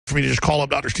for me to just call up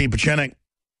Dr. Steve Pieczenik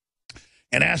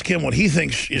and ask him what he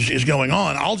thinks is going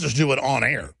on. I'll just do it on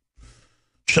air.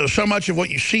 So much of what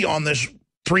you see on this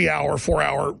 3-hour,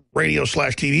 4-hour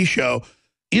radio/TV show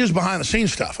is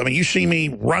behind-the-scenes stuff. I mean, you see me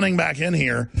running back in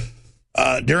here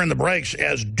during the breaks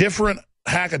as different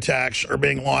hack attacks are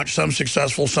being launched, some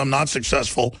successful, some not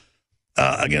successful,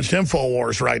 against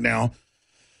InfoWars right now,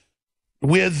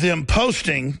 with them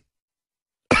posting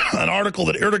an article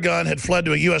that Erdogan had fled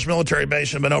to a U.S. military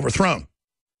base and been overthrown.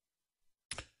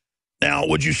 Now,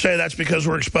 would you say that's because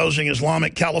we're exposing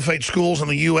Islamic Caliphate schools in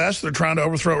the U.S. They're trying to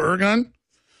overthrow Erdogan?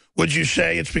 Would you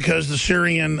say it's because the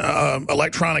Syrian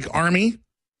electronic army,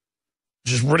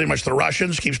 which is pretty much the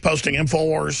Russians, keeps posting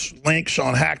InfoWars links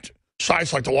on hacked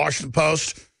sites like the Washington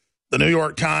Post, the New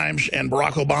York Times, and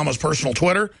Barack Obama's personal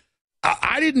Twitter?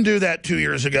 I didn't do that 2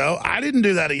 years ago. I didn't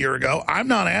do that a year ago. I'm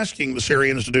not asking the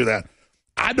Syrians to do that.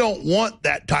 I don't want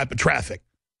that type of traffic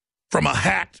from a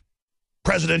hacked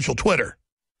presidential Twitter.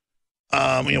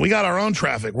 We got our own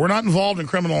traffic. We're not involved in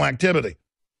criminal activity.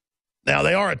 Now,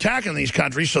 they are attacking these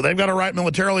countries, so they've got a right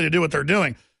militarily to do what they're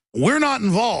doing. We're not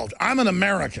involved. I'm an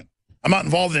American. I'm not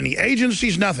involved in any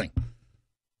agencies, nothing.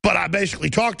 But I basically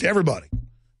talk to everybody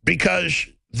because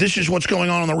this is what's going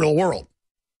on in the real world.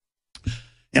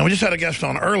 And we just had a guest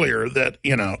on earlier that,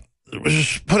 was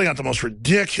just putting out the most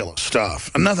ridiculous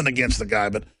stuff. And nothing against the guy,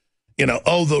 but,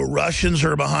 the Russians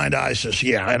are behind ISIS.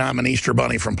 Yeah, and I'm an Easter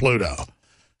bunny from Pluto.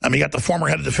 I mean, you got the former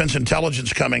head of Defense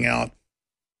Intelligence coming out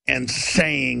and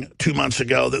saying 2 months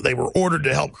ago that they were ordered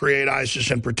to help create ISIS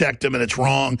and protect them, and it's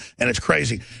wrong, and it's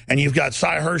crazy. And you've got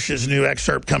Cy Hirsch's new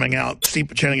excerpt coming out. Steve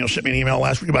Pieczenik sent me an email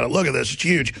last week about it. Look at this. It's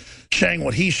huge. Saying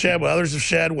what he said, what others have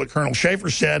said, what Colonel Schaefer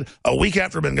said a week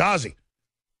after Benghazi,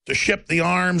 to ship the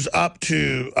arms up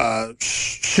to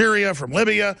Syria from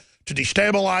Libya to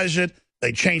destabilize it.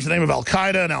 They changed the name of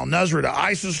al-Qaeda and al-Nusra to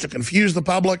ISIS to confuse the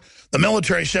public. The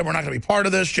military said we're not going to be part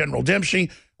of this. General Dempsey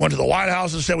went to the White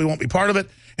House and said we won't be part of it.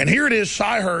 And here it is,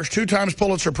 Cy Hirsch, 2 times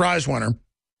Pulitzer Prize winner,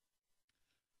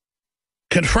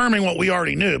 confirming what we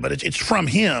already knew, but it's from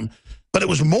him. But it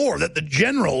was more that the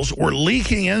generals were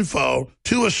leaking info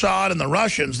to Assad and the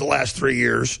Russians the last 3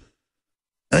 years.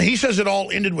 And he says it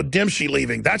all ended with Dempsey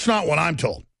leaving. That's not what I'm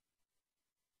told.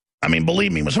 I mean,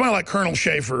 believe me, when somebody like Colonel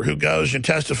Schaefer, who goes and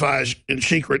testifies in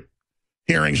secret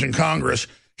hearings in Congress,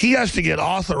 he has to get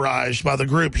authorized by the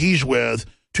group he's with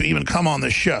to even come on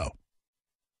this show.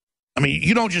 I mean,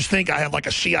 you don't just think I have like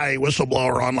a CIA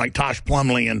whistleblower on like Tosh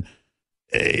Plumley. And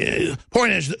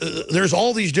point is, there's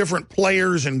all these different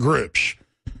players and groups.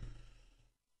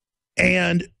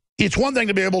 And it's one thing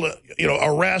to be able to,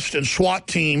 arrest and SWAT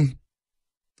team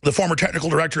the former technical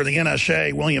director of the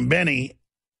NSA, William Binney,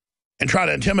 and try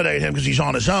to intimidate him because he's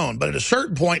on his own. But at a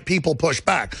certain point, people push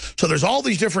back. So there's all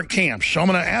these different camps. So I'm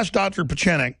going to ask Dr.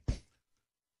 Pieczenik,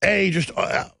 A, just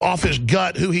off his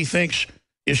gut, who he thinks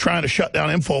is trying to shut down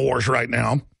InfoWars right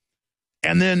now.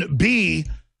 And then B,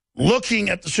 looking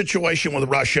at the situation with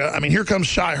Russia. I mean, here comes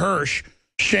Cy Hirsch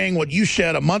saying what you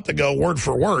said a month ago, word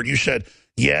for word. You said,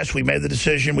 yes, we made the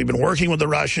decision. We've been working with the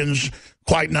Russians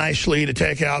quite nicely to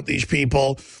take out these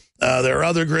people. There are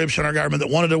other groups in our government that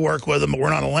wanted to work with them, but we're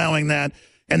not allowing that.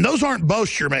 And those aren't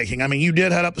boasts you're making. I mean, you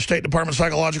did head up the State Department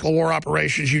psychological war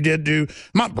operations. You did do,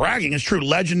 I'm not bragging, it's true,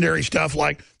 legendary stuff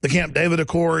like the Camp David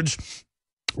Accords,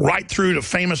 right through to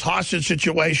famous hostage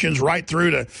situations, right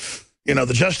through to,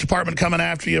 the Justice Department coming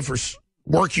after you for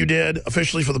work you did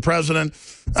officially for the president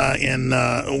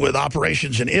with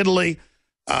operations in Italy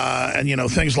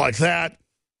and, things like that.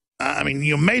 I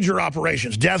mean, major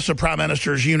operations, deaths of prime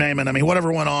ministers, you name it. I mean,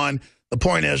 whatever went on. The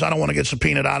point is, I don't want to get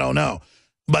subpoenaed. I don't know.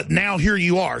 But now here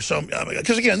you are. So,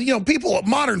 because again, people,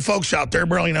 modern folks out there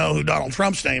barely know who Donald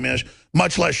Trump's name is,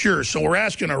 much less yours. So we're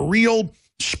asking a real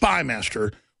spy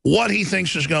master what he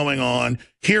thinks is going on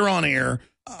here on air.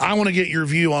 I want to get your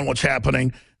view on what's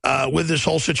happening with this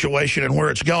whole situation and where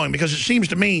it's going, because it seems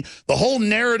to me the whole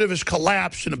narrative has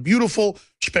collapsed in a beautiful,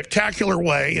 spectacular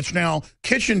way. It's now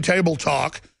kitchen table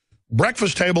talk,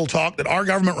 breakfast table talk that our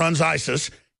government runs ISIS.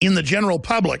 In the general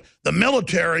public, the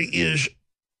military is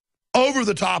over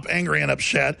the top angry and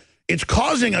upset. It's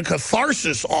causing a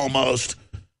catharsis almost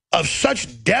of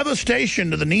such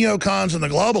devastation to the neocons and the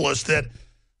globalists that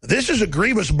this is a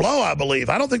grievous blow, I believe.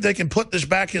 I don't think they can put this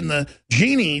back in the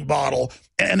genie bottle.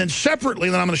 And then separately,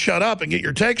 then I'm going to shut up and get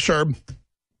your take, sir.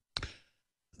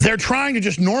 They're trying to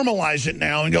just normalize it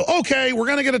now and go, okay, we're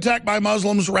going to get attacked by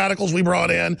Muslims, radicals we brought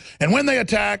in. And when they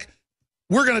attack,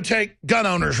 we're going to take gun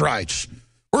owners' rights.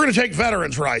 We're going to take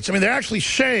veterans' rights. I mean, they're actually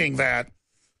saying that.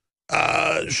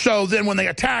 So then when they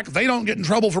attack, they don't get in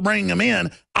trouble for bringing them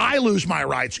in. I lose my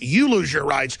rights. You lose your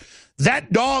rights.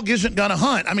 that dog isn't going to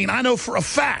hunt. I mean, I know for a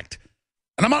fact,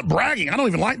 and I'm not bragging, I don't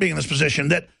even like being in this position,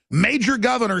 that major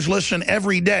governors listen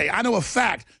every day. I know a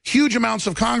fact, huge amounts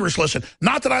of Congress listen.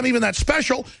 Not that I'm even that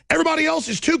special. Everybody else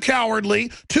is too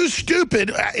cowardly, too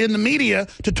stupid in the media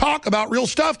to talk about real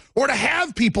stuff or to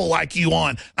have people like you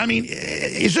on. I mean,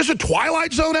 is this a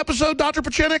Twilight Zone episode, Dr.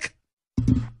 Pieczenik?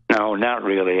 No, not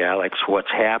really, Alex.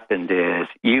 What's happened is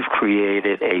you've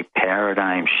created a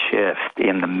paradigm shift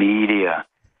in the media,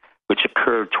 which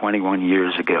occurred 21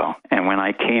 years ago. And when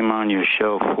I came on your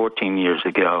show 14 years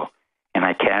ago, and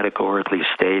I categorically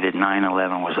stated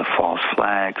 9/11 was a false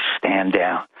flag, stand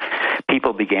down,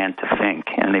 people began to think,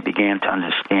 and they began to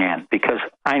understand, because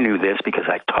I knew this, because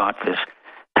I taught this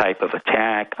type of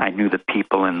attack. I knew the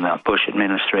people in the Bush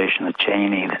administration, the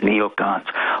Cheney, the neocons,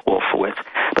 Wolfowitz.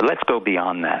 But let's go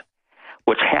beyond that.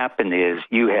 What's happened is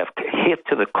you have hit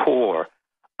to the core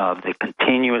of the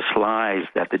continuous lies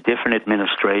that the different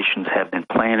administrations have been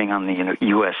planning on the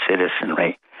U.S.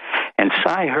 citizenry. And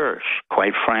Cy Hirsch,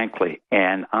 quite frankly,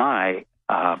 and I,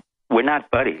 we're not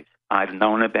buddies. I've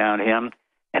known about him,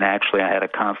 and actually I had a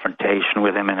confrontation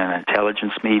with him in an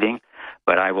intelligence meeting.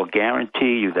 But I will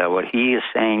guarantee you that what he is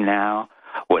saying now,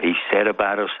 what he said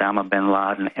about Osama bin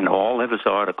Laden, in all of his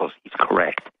articles, he's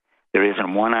correct. There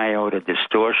isn't one iota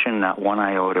distortion, not one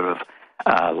iota of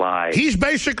lies. He's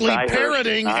basically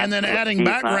parroting and then adding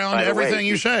background to everything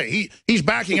you say. He's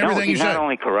backing everything you say. He not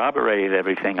only corroborated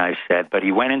everything I said, but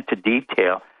he went into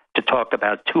detail to talk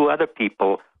about two other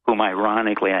people whom,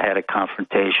 ironically, I had a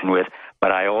confrontation with,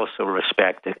 but I also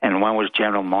respected. And one was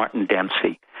General Martin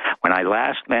Dempsey. When I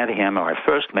last met him, or I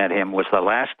first met him, was the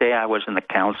last day I was in the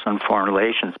Council on Foreign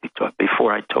Relations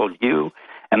before I told you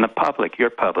and the public, your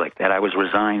public, that I was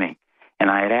resigning. And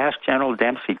I had asked General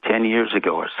Dempsey 10 years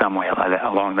ago or somewhere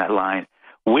along that line,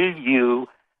 will you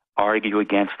argue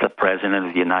against the President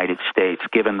of the United States,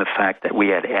 given the fact that we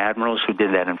had admirals who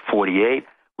did that in 48,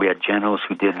 we had generals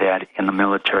who did that in the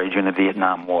military during the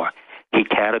Vietnam War. He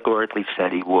categorically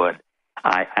said he would.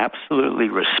 I absolutely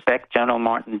respect General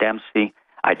Martin Dempsey.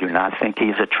 I do not think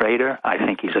he's a traitor. I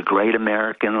think he's a great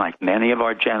American, like many of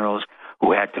our generals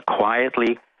who had to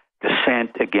quietly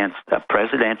dissent against a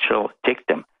presidential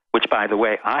dictum, which, by the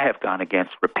way, I have gone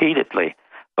against repeatedly,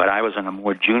 but I was in a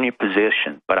more junior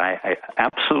position. But I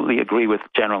absolutely agree with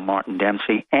General Martin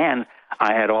Dempsey, and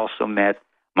I had also met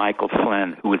Michael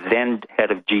Flynn, who was then head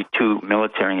of G2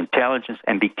 military intelligence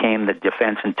and became the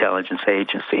Defense Intelligence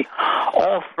Agency.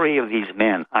 All three of these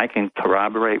men, I can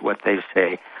corroborate what they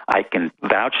say. I can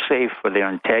vouchsafe for their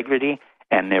integrity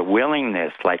and their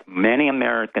willingness, like many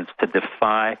Americans, to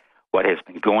defy what has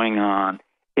been going on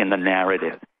in the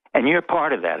narrative. And you're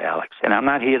part of that, Alex. And I'm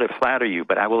not here to flatter you,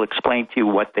 but I will explain to you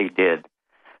what they did.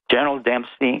 General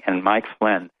Dempsey and Mike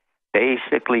Flynn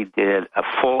basically did a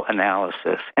full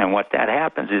analysis. And what that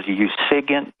happens is you use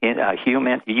SIGINT,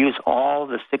 you use all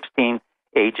the 16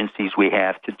 agencies we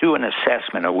have to do an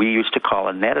assessment, or we used to call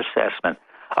a net assessment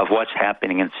of what's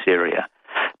happening in Syria.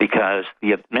 Because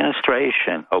the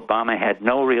administration, Obama had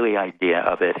no really idea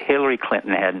of it. Hillary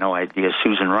Clinton had no idea.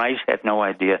 Susan Rice had no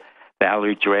idea.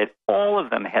 Valerie Jarrett, all of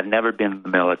them had never been in the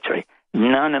military.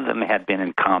 None of them had been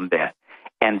in combat.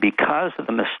 And because of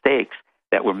the mistakes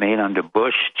that were made under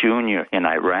Bush Jr. in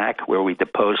Iraq, where we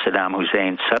deposed Saddam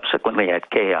Hussein, subsequently had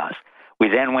chaos. We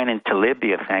then went into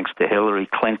Libya thanks to Hillary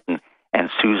Clinton and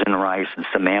Susan Rice and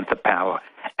Samantha Power,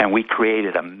 and we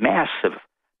created a massive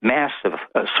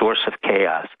source of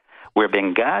chaos, where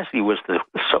Benghazi was the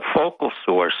focal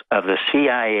source of the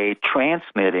CIA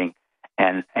transmitting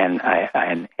and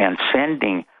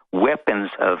sending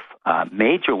weapons of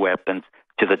major weapons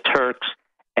to the Turks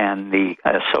and the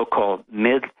so-called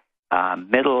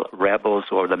middle rebels,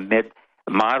 or the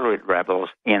moderate rebels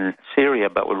in Syria,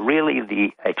 but were really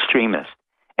the extremists.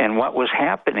 And what was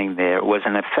happening there was,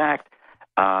 in effect,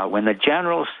 when the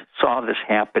generals saw this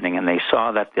happening and they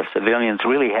saw that the civilians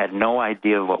really had no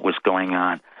idea of what was going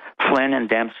on, Flynn and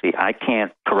Dempsey, I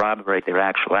can't corroborate their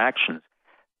actual actions,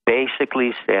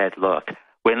 basically said, look,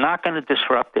 we're not going to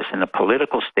disrupt this in a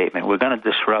political statement. We're going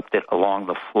to disrupt it along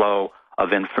the flow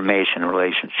of information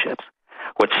relationships.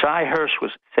 What Cy Hirsch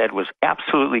said was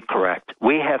absolutely correct.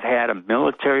 We have had a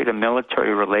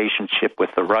military-to-military relationship with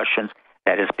the Russians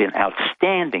that has been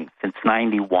outstanding since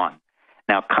 91.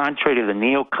 Now, contrary to the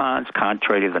neocons,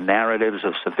 contrary to the narratives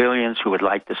of civilians who would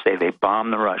like to say they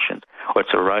bombed the Russians, or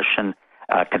it's a Russian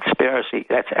conspiracy,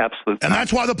 that's absolute. And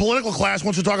that's why the political class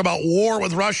wants to talk about war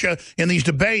with Russia in these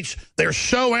debates. They're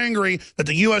so angry that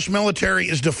the U.S. military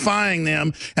is defying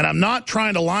them. And I'm not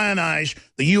trying to lionize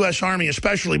the U.S. Army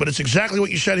especially, but it's exactly what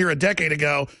you said here a decade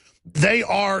ago. They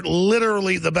are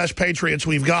literally the best patriots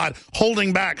we've got,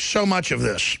 holding back so much of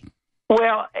this.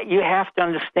 Well, you have to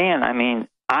understand. I mean,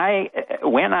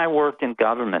 when I worked in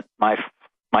government, my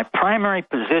primary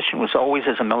position was always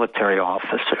as a military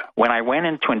officer. When I went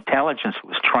into intelligence,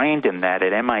 was trained in that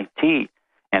at MIT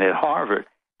and at Harvard.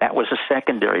 That was a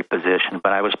secondary position,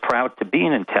 but I was proud to be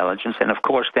in intelligence, and of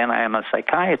course, then I am a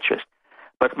psychiatrist.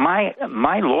 But my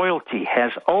loyalty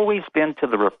has always been to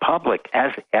the Republic,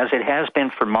 as it has been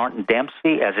for Martin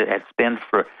Dempsey, as it has been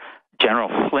for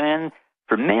General Flynn,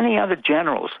 for many other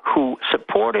generals who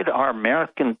supported our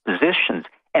American positions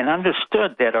and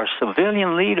understood that our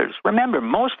civilian leaders, remember,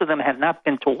 most of them had not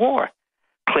been to war.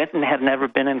 Clinton had never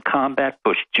been in combat.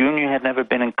 Bush Jr. had never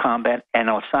been in combat. And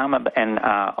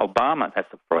Obama,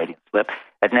 that's a Freudian slip,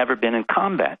 had never been in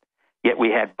combat. Yet we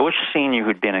had Bush Sr.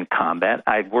 who'd been in combat.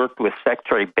 I'd worked with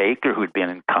Secretary Baker who'd been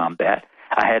in combat.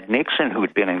 I had Nixon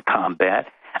who'd been in combat.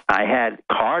 I had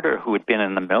Carter who had been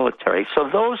in the military. So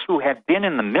those who had been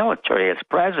in the military as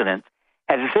presidents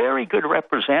had very good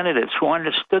representatives who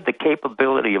understood the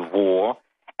capability of war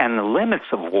and the limits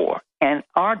of war. And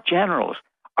our generals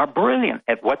are brilliant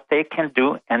at what they can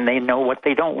do, and they know what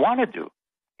they don't want to do.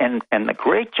 And the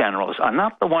great generals are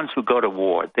not the ones who go to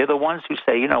war. They're the ones who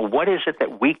say, what is it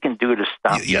that we can do to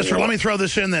stop Yes, sir. war? Let me throw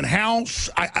this in then. How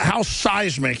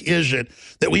seismic is it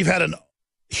that we've had a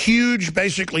huge,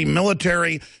 basically,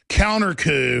 military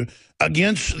counter-coup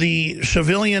against the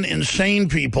civilian insane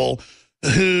people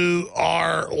who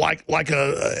are like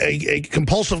a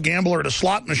compulsive gambler at a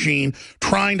slot machine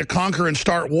trying to conquer and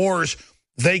start wars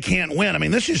they can't win? I mean,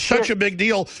 this is such a big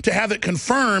deal to have it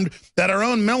confirmed that our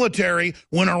own military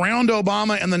went around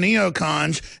Obama and the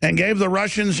neocons and gave the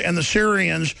Russians and the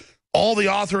Syrians all the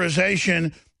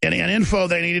authorization and info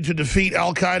they needed to defeat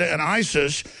al-Qaeda and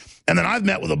ISIS. And then I've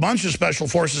met with a bunch of special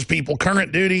forces people,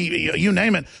 current duty, you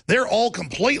name it. They're all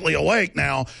completely awake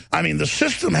now. I mean, the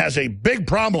system has a big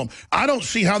problem. I don't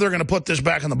see how they're going to put this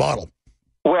back in the bottle.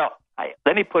 Well,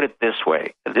 let me put it this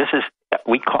way.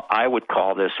 We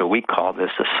call this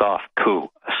a soft coup.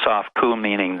 A soft coup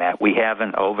meaning that we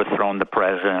haven't overthrown the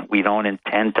president. We don't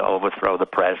intend to overthrow the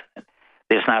president.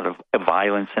 There's not a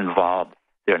violence involved.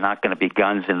 There are not going to be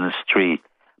guns in the street.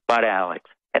 But, Alex,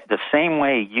 at the same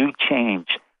way you change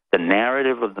the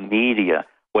narrative of the media,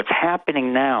 what's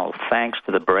happening now, thanks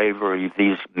to the bravery of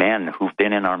these men who've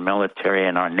been in our military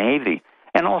and our Navy,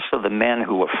 and also the men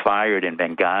who were fired in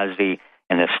Benghazi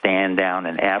and the stand down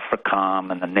in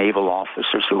AFRICOM and the naval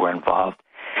officers who were involved.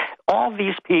 All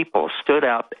these people stood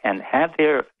up and had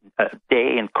their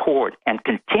day in court and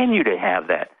continue to have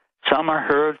that. Some are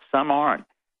heard, some aren't.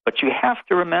 But you have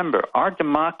to remember, our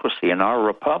democracy and our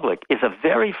republic is a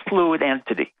very fluid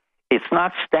entity. It's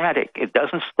not static. It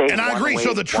doesn't stay. And I agree.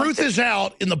 So the truth is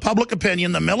out in the public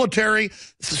opinion. The military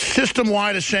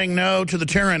system-wide is saying no to the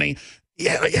tyranny.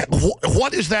 Yeah,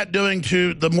 what is that doing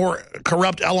to the more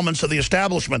corrupt elements of the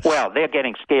establishment? Well, they're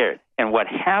getting scared. And what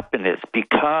happened is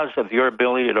because of your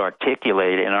ability to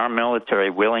articulate and our military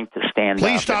willing to stand up.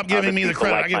 Please stop giving me the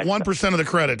credit. I get 1% of the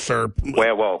credrit, sir.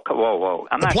 Whoa.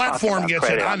 The platform gets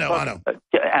it. I know.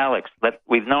 Alex,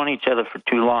 we've known each other for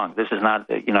too long. This is not,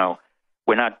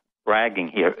 we're not bragging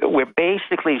here. We're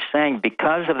basically saying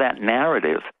because of that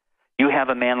narrative, you have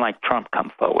a man like Trump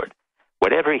come forward.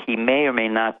 Whatever he may or may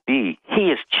not be, he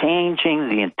is changing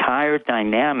the entire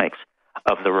dynamics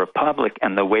of the republic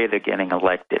and the way they're getting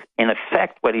elected. In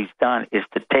effect, what he's done is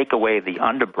to take away the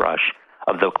underbrush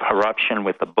of the corruption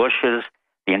with the Bushes,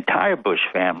 the entire Bush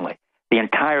family, the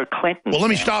entire Clinton Well, let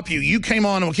me family. stop you. You came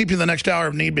on, and we'll keep you the next hour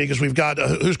if need be, because we've got,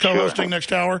 who's co-hosting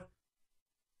next hour?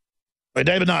 Right,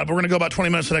 David Knott, but we're going to go about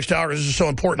 20 minutes the next hour because this is so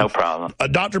important. No problem.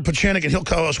 Dr. Pieczenik, and he'll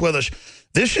co-host with us.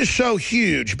 This is so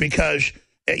huge because,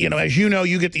 as you know,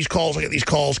 you get these calls, I get these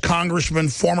calls, congressmen,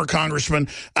 former congressmen.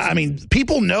 I mean,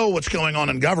 people know what's going on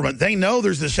in government. They know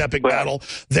there's this epic battle.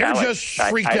 They're Alex, just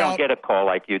freaked out. I don't get a call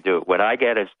like you do. What I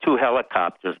get is 2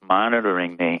 helicopters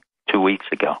monitoring me 2 weeks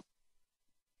ago.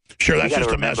 Sure, that's just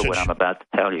a remember message. what I'm about to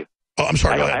tell you. Oh, I'm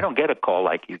sorry, go ahead. I don't get a call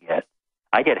like you get.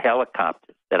 I get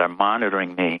helicopters that are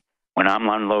monitoring me when I'm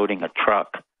unloading a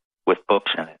truck with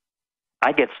books in it.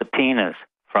 I get subpoenas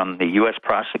from the U.S.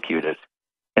 prosecutors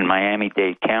in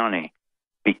Miami-Dade County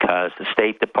because the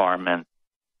State Department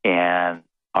and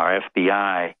our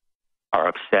FBI are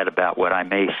upset about what I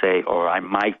may say or I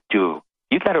might do.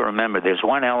 You got to remember, there's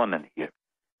one element here.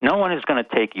 No one is going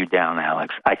to take you down,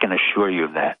 Alex. I can assure you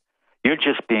of that. You're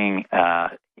just being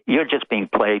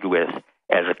played with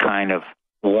as a kind of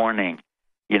warning.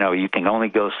 You can only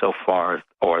go so far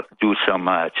or do so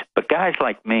much. But guys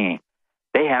like me,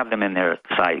 they have them in their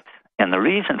sights. And the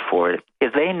reason for it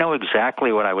is they know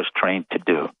exactly what I was trained to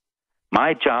do.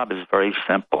 My job is very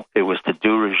simple. It was to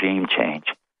do regime change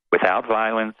without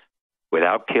violence,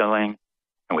 without killing,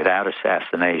 and without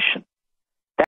assassination.